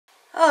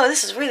Oh,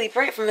 this is really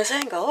bright from this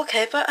angle.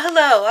 Okay, but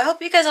hello. I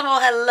hope you guys have all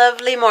had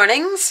lovely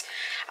mornings.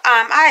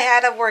 I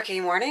had a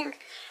working morning,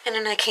 and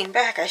then I came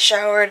back, I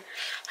showered,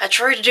 I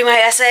tried to do my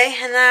essay,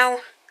 and now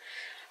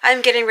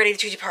I'm getting ready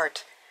to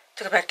depart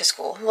to go back to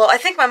school. Well, I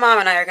think my mom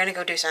and I are going to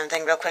go do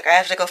something real quick. I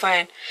have to go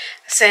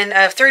send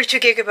a 32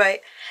 gigabyte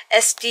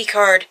SD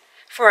card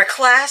for a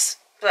class,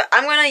 but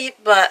I'm gonna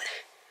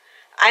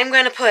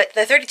put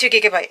the 32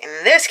 gigabyte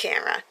in this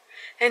camera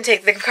and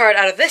take the card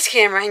out of this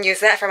camera and use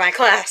that for my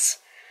class.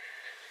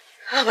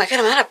 Oh my god,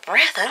 I'm out of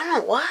breath. I don't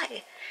know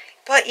why.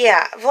 But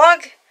yeah,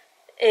 vlog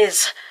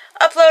is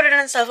uploaded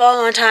and stuff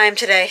all on time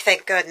today,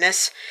 thank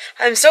goodness.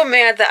 I'm so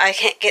mad that I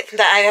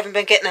haven't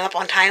been getting up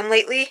on time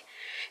lately.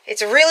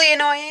 It's really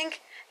annoying,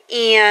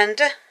 and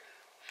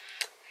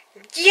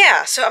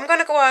yeah, so I'm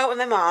gonna go out with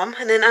my mom,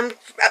 and then I'm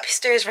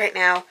upstairs right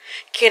now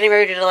getting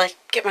ready to like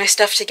get my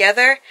stuff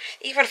together.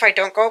 Even if I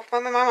don't go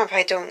with my mom, if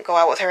I don't go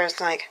out with her,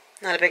 it's like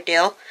not a big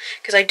deal,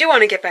 because I do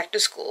want to get back to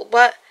school,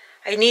 but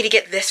I need to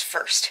get this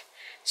first.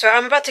 So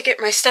I'm about to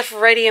get my stuff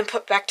ready and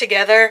put back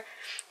together,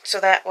 so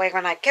that way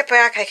when I get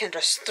back, I can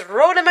just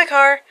throw it in my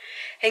car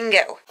and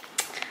go.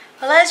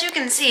 Well, as you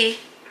can see,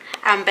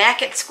 I'm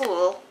back at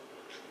school,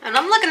 and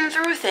I'm looking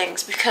through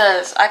things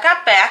because I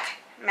got back.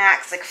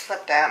 Max like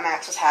flipped out.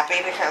 Max was happy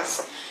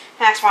because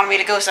Max wanted me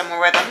to go somewhere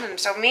with him, and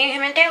so me,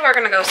 him, and Taylor are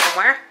gonna go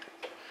somewhere.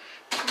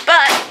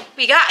 But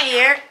we got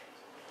here,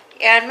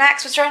 and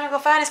Max was trying to go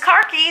find his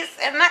car keys,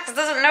 and Max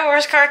doesn't know where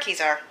his car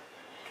keys are.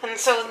 And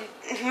so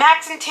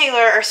Max and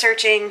Taylor are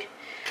searching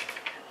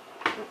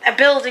a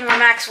building where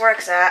Max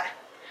works at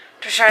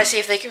to try to see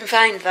if they can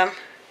find them.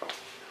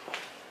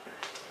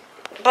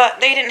 But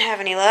they didn't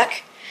have any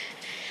luck.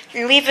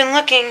 And we've been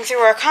looking through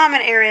our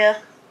common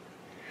area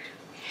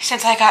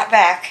since I got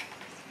back.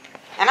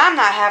 And I'm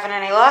not having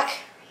any luck.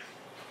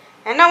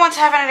 And no one's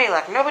having any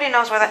luck. Nobody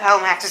knows where the hell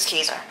Max's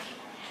keys are.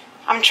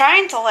 I'm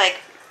trying to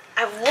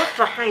I've looked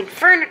behind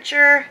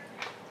furniture,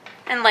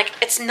 and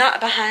it's not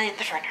behind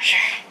the furniture.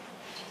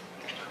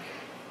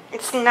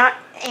 It's not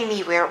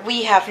anywhere.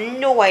 We have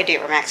no idea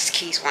where Max's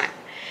keys went.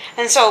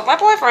 And so my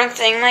boyfriend's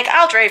saying,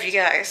 I'll drive you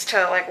guys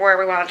to, where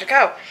we wanted to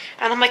go.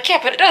 And I'm like, yeah,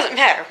 but it doesn't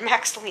matter.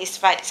 Max still needs to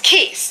find his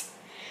keys.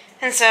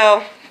 And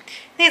so,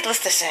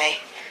 needless to say,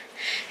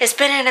 it's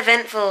been an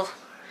eventful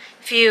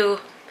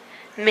few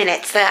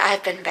minutes that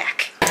I've been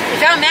back. We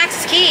found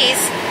Max's keys.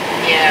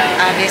 Yeah.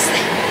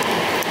 Obviously.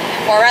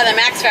 Or rather,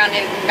 Max found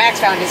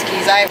his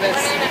keys.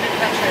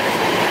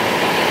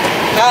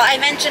 Well, I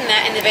mentioned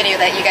that in the video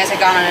that you guys had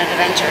gone on an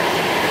adventure.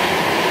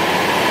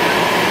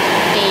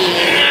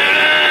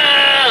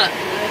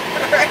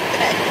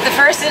 The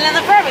person in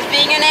the front was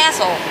being an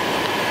asshole.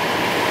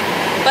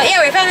 But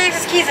yeah, we found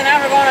Max's keys, and now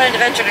we're going on an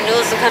adventure to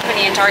Newell's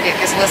Company in Target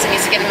because Alyssa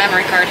needs to get a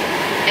memory card.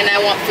 And I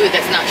want food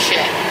that's not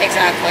shit.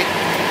 Exactly.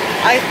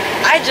 I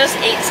just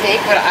ate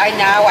steak, but I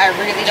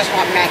really just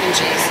want mac and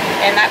cheese.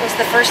 And that was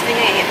the first thing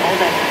I ate all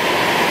day.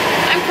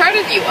 I'm proud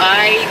of you.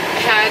 I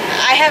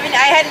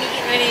hadn't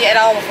eaten any at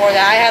all before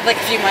that. I had a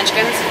few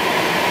munchkins.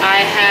 I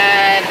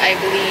had, I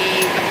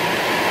believe,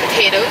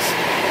 potatoes.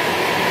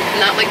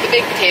 Not the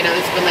big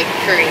potatoes, but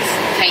curries.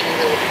 Tiny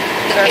little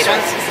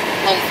potatoes.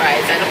 Home fries.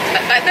 They're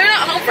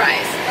not home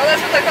fries. Oh, that's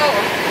what they call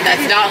them.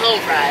 That's not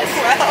home fries.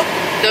 Well,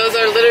 those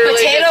are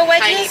literally potato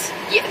wedges.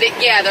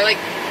 They're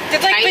like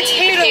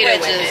potato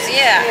wedges.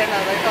 Yeah. Yeah, no,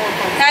 they call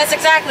them home. That's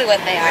exactly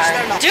what they are.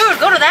 Dude,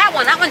 go to that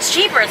one. That one's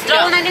cheaper. It's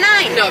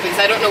 $1.99. No, because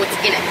I don't know what's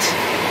in it.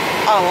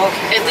 Oh,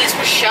 okay. At least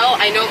with shell,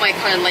 I know my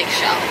car likes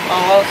shell.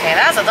 Oh, okay.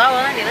 That's $1.99.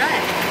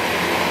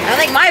 I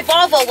think my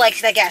Volvo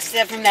likes the gas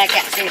from that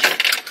gas station.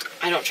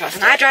 I don't trust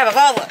it. I drive a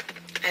Volvo.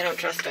 I don't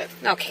trust it.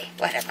 Okay,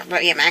 whatever.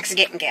 But yeah, Max is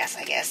getting gas,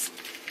 I guess.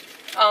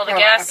 All the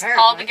gas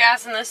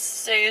in this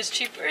city is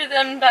cheaper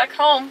than back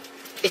home.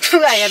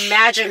 I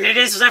imagine it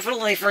is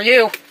definitely for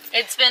you.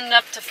 It's been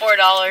up to $4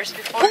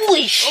 before.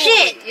 Holy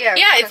shit! Yeah,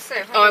 it's...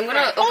 Oh, I'm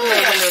gonna open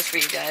the windows for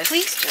you guys.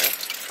 Please do.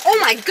 Oh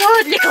my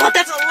god, Nicola,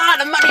 that's a lot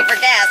of money for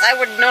gas. I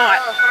would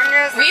not.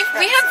 We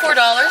had $4.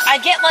 I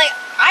get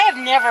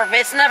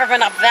it's never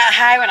been up that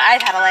high when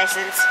I've had a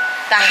license.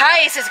 The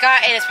highest it's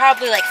gotten is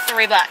probably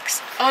 $3.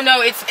 Oh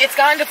no, it's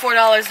gotten to $4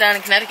 down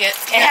in Connecticut.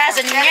 It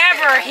has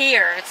never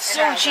here. It's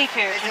so cheap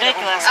here. It's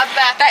ridiculous.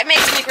 That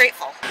makes me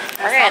grateful.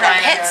 We're at a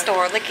pet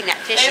store looking at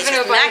fishes.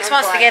 Max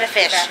wants to get a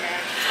fish.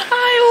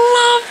 I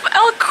love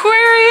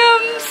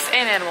aquariums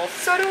and animals.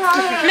 So do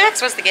I.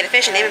 Max wants to get a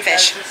fish and name a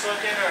fish.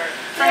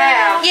 For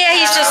now. Yeah,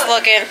 he's just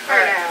looking. For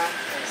now.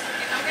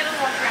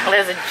 Oh,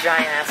 there's a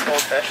giant ass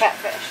goldfish.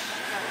 Catfish.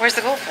 Where's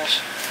the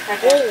goldfish?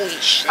 Holy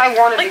shit. I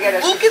wanted to get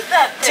us. Look at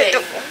that thing.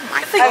 Oh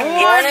my I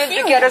wanted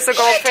to get us a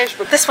goldfish,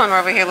 but this one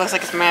over here looks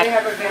like it's mad. they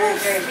have a very,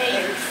 very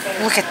big.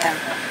 Look at them.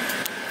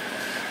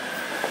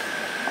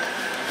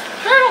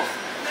 Turtles.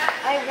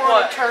 I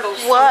wanted turtles.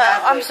 so What?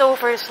 badly. I'm so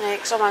afraid of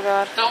snakes. Oh my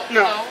god. No,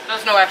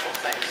 there's no actual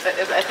snakes. I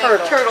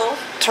think Turtles.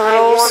 Turtles. I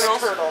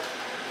want a turtle.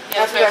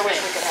 Yeah, That's what I wish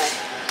we could have.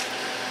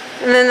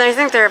 And then I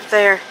think they're up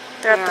there.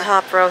 They're at the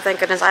top row. Thank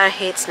goodness. I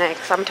hate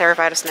snakes. I'm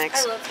terrified of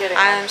snakes. I love getting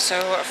I'm so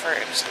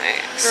afraid of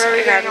snakes. Are we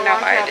I have getting no a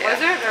long-tailed idea.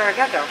 lizard or a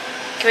gecko?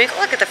 Can we go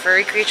look at the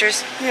furry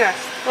creatures? Yes.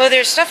 Well,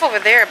 there's stuff over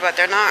there, but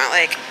they're not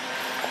like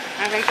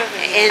I think so.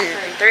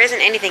 there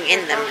isn't anything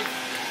in them.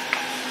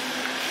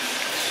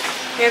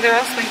 Yeah, they're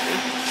all sleeping.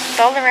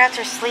 All the rats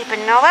are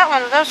sleeping. No,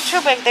 those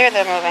too big there,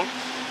 they're moving.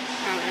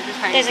 Oh, they're just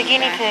hiding There's a in the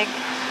guinea back. pig.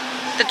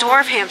 The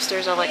dwarf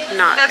hamsters are like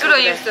not. That's what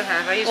over I there. used to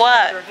have. I used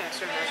What? to have a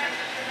hamster version.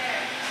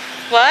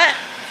 What?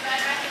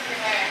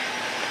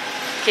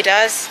 He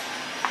does?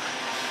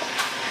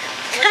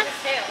 Look at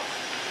his tail.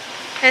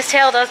 His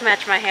tail does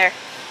match my hair.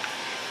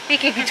 We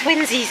could be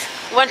twinsies.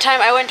 One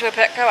time I went to a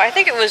Petco, I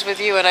think it was with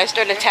you, and I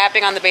started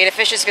tapping on the betta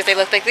fishes because they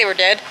looked like they were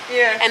dead.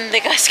 Yeah. And the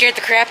guy scared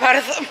the crap out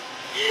of them.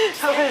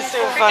 That was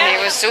so funny.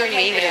 It was so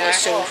mean, but it was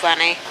so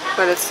funny.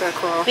 But it's so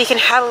cool. We can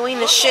Halloween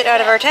the shit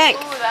out of our tank.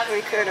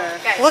 We could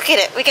have. Look at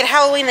it. We can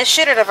Halloween the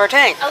shit out of our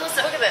tank. Alyssa,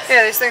 look at this.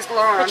 Yeah, these things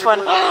glow around. Which one?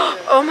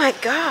 Oh my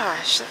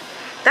gosh.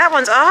 That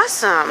one's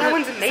awesome. That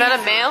one's amazing. Is that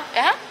a male?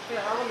 Yeah.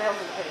 Yeah, all the males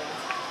are the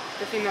females.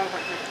 The females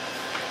aren't pretty.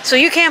 So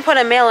you can't put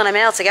a male and a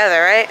male together,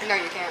 right? No,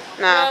 you can't.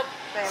 No. Nope.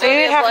 So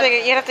you'd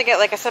have to get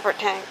like a separate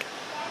tank.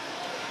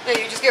 Yeah,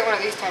 you just get one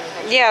of these tiny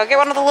things. Yeah, get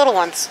one of the little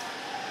ones.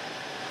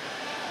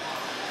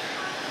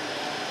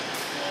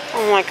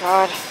 Oh my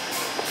god.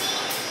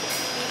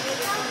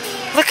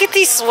 Look at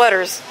these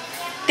sweaters.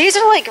 These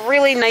are like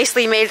really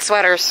nicely made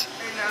sweaters.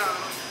 I know.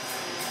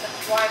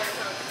 That's why they're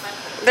so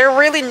expensive. They're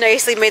really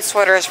nicely made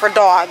sweaters for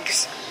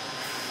dogs.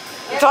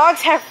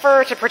 Dogs have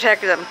fur to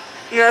protect them.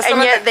 Yeah,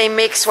 And yet they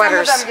make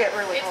sweaters. Some of them get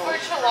really It's cold. for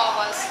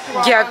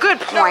chihuahuas. Yeah, good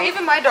No, point.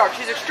 even my dog,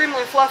 she's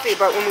extremely fluffy,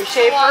 but when we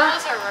shave her,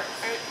 Chihuahuas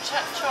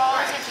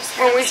are just.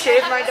 when we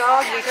shave my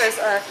dog, because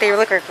They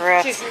look like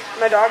rats.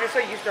 my dog is so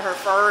used to her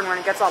fur, and when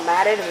it gets all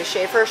matted and we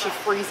shave her, she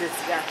freezes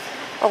to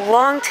death. A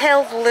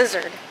long-tailed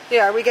lizard.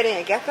 Yeah, are we getting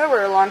a gecko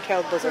or a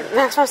long-tailed lizard?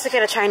 Max wants to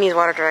get a Chinese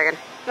water dragon.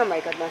 Oh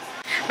my goodness.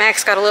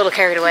 Max got a little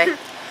carried away.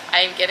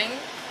 I'm getting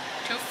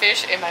 2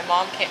 fish, and my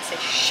mom can't say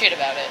shit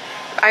about it.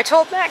 I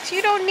told Max,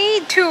 you don't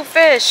need 2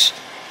 fish.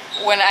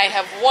 When I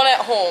have 1 at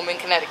home in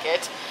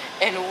Connecticut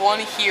and 1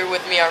 here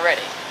with me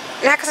already.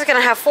 Max is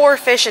gonna have 4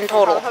 fish in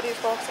total. How do you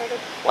spell excited?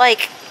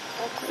 Like,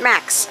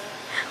 Max.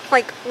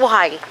 Like,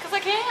 why? Because I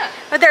can.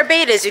 But they're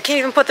betas. You can't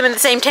even put them in the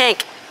same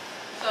tank.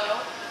 So.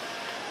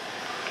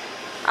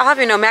 I'll have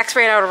you know, Max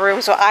ran out of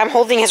room, so I'm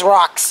holding his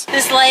rocks.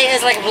 This light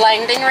is like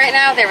blinding right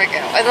now. There we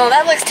go. Although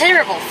that looks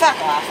terrible. Fuck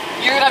off.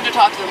 You're gonna have to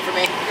talk to them for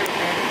me.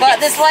 But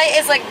this light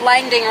is like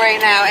blinding right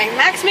now, and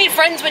Max made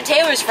friends with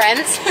Taylor's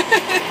friends.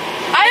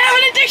 I have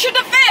an addiction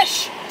to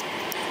fish!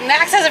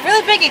 Max has a really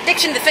big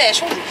addiction to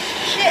fish. Holy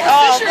shit.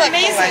 Fish are look,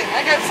 amazing.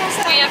 I got so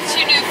sad. We have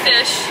 2 new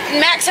fish.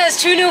 Max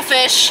has 2 new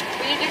fish.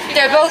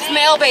 They're both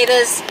male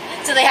betas,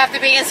 so they have to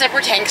be in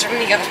separate tanks from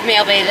the other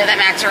male beta that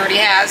Max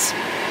already has.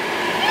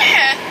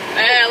 Yeah.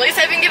 At least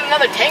I didn't get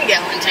another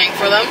 10-gallon tank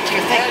for them.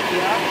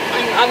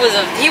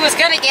 He was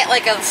gonna get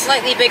like a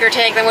slightly bigger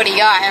tank than what he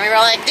got, and we were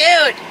like,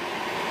 dude.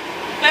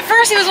 At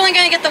first he was only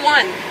gonna get the 1.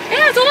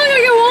 Yeah, it's only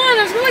gonna get 1.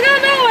 I was like, oh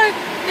no,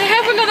 I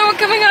have another one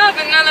coming up.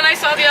 And then I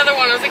saw the other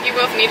one. I was like, you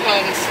both need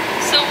homes.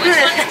 So which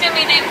one's gonna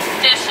be named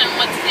Fish and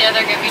what's the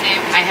other gonna be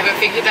named? I haven't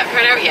figured that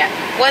part out yet.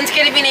 One's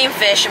gonna be named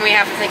Fish, and we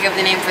have to think of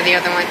the name for the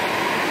other one.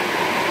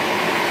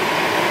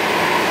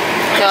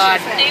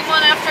 God. Name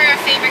one after your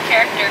favorite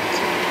character.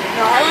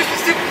 No, I was the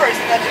stupid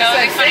person that just That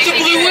would said be funny.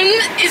 The blue one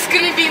is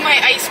gonna be my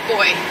ice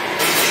boy.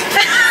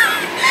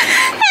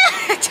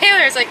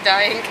 Taylor's like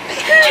dying.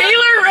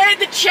 Taylor read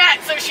the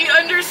chat so she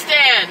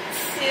understands.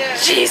 Yeah.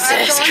 Jesus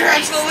I'm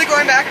Christ. slowly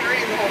going back and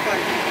reading the whole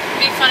thing.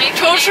 It'd be funny.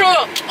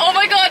 Totoro! Oh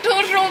my god,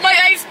 Totoro, my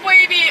ice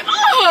baby!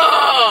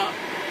 Oh!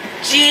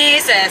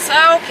 Jesus,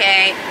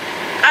 okay.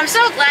 I'm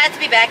so glad to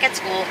be back at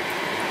school.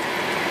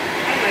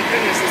 Oh my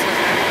goodness, this was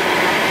bad.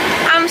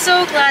 I'm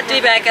so glad to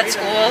be back at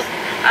school.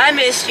 I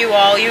missed you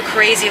all, you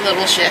crazy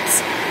little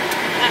shits.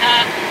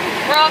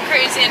 We're all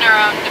crazy in our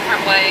own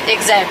different way.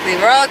 Exactly,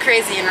 we're all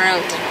crazy in our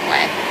own different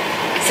way.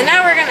 So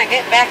now we're gonna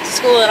get back to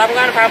school, and I'm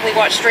gonna probably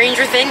watch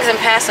Stranger Things and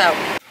pass out.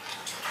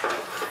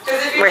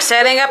 We're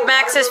setting up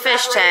Max's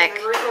fish tank.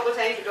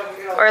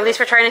 Or at least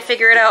we're trying to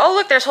figure it out. Oh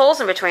look, there's holes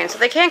in between, so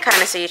they can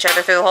kind of see each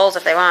other through the holes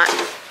if they want.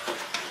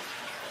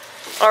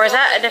 Or is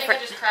that a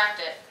different... I just cracked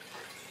it.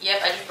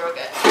 Yep, I just broke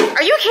it.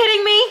 Are you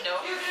kidding me? No.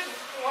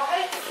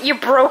 You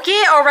broke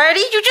it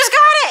already? You just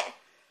got it!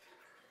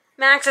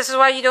 Max, this is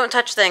why you don't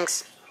touch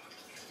things.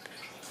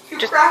 You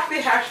cracked the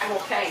actual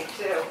tank,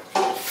 too.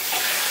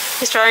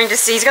 He's trying to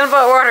see. He's gonna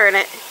put water in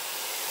it.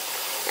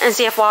 And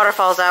see if water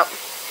falls out.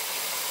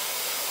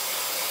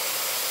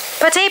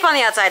 Put tape on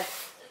the outside. This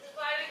is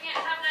why we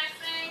can't have nice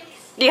things.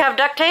 Do you have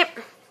duct tape?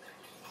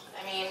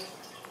 I mean,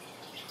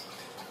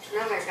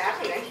 Nothing's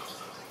happening.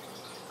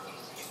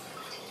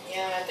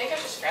 yeah, I think I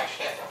just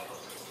scratched it.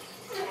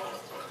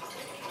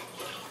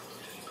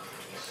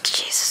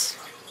 Jesus.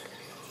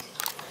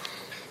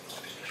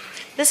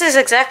 This is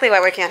exactly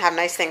why we can't have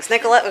nice things.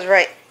 Nicolette was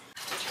right.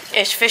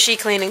 It's fishy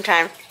cleaning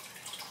time.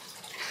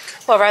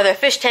 Well, rather,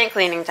 fish tank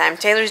cleaning time.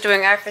 Taylor's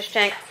doing our fish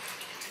tank.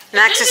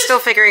 Max is still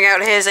figuring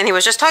out his, and he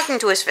was just talking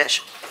to his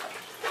fish.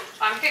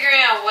 I'm figuring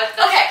out what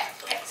the... Okay,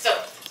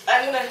 so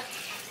I'm gonna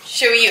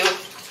show you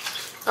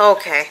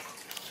Okay.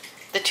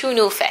 The 2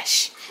 new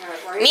fish.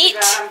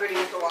 Meat,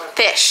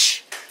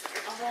 fish.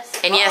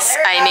 And yes,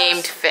 I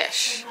named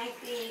fish.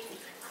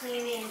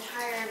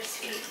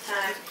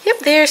 Yep,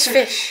 there's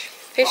fish.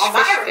 Fish,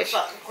 fish.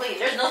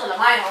 There's nothing of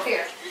mine out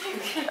here.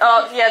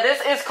 Oh, yeah,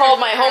 this is called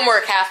My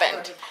Homework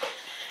Happened.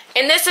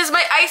 And this is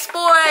my ice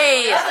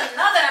boy.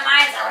 Nothing of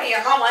mine's out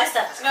here. All my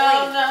stuff is clean.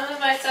 No, none of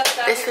my stuff's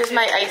out This here. is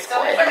my ice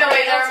boy. Oh, no,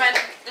 wait, never mind.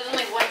 There's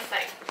only one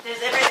thing. There's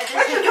everything.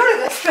 What are you doing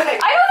this thing?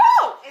 I don't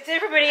know. It's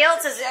everybody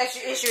else's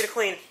issue to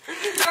clean.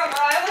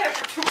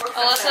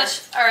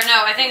 Alyssa, or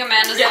no, I think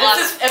Amanda's the Yeah, last.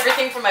 this is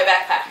everything from my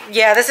backpack.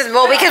 Yeah, this is,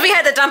 well, because we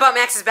had to dump out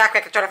Max's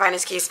backpack to try to find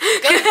his keys.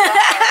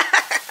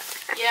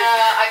 Yeah,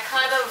 I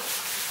kind of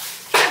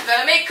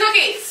gonna make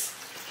cookies.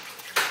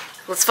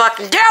 Let's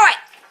fucking do it!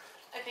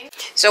 I think.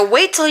 So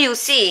wait till you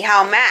see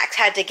how Max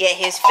had to get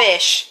his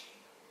fish.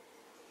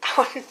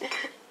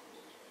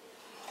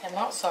 I'm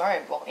not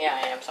sorry. Well, yeah,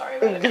 I am sorry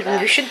about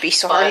it. You should be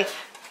sorry.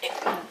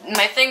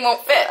 My thing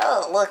won't fit.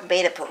 Oh, look,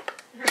 beta poop.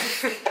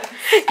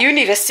 You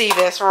need to see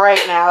this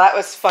right now. That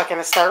was fucking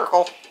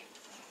hysterical.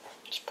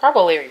 It's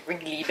probably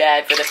really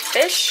bad for the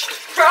fish.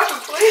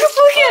 Probably.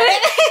 Look at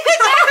it.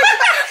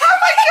 Oh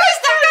my gosh,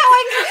 they're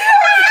going. Oh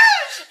my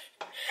gosh.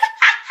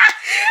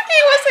 He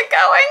wasn't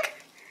going.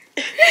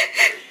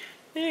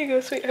 There you go,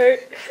 sweetheart.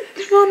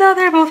 Well, now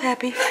they're both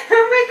happy.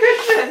 Oh my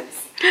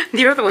goodness.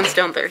 The other one's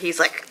down there. He's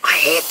like, I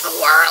hate the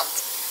world.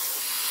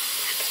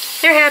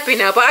 They're happy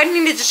now, but I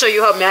needed to show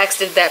you how Max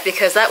did that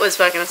because that was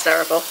fucking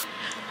hysterical.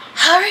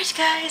 Alright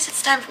guys,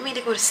 it's time for me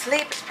to go to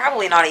sleep. It's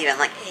probably not even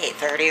like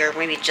 8:30 or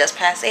maybe just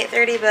past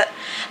 8:30, but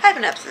I've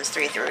been up since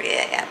 3:30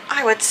 a.m.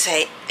 I would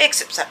say it's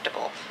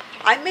acceptable.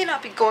 I may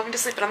not be going to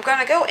sleep, but I'm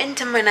gonna go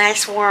into my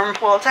nice warm,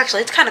 well,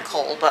 it's kind of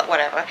cold, but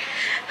whatever.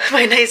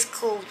 My nice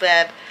cool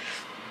bed.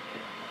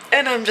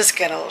 And I'm just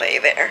gonna lay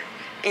there.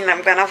 And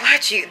I'm gonna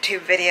watch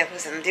YouTube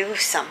videos and do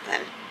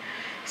something.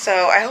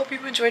 So I hope you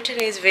enjoyed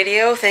today's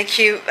video. Thank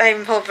you. I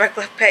hope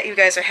that you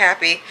guys are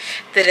happy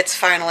that it's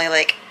finally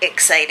like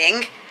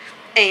exciting.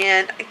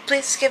 And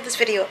please give this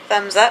video a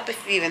thumbs up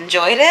if you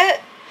enjoyed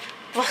it.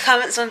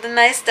 Comment something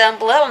nice down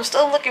below. I'm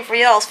still looking for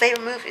y'all's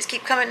favorite movies.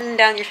 Keep commenting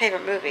down your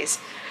favorite movies.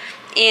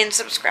 And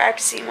subscribe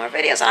to see more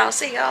videos. And I'll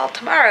see y'all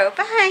tomorrow.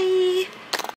 Bye!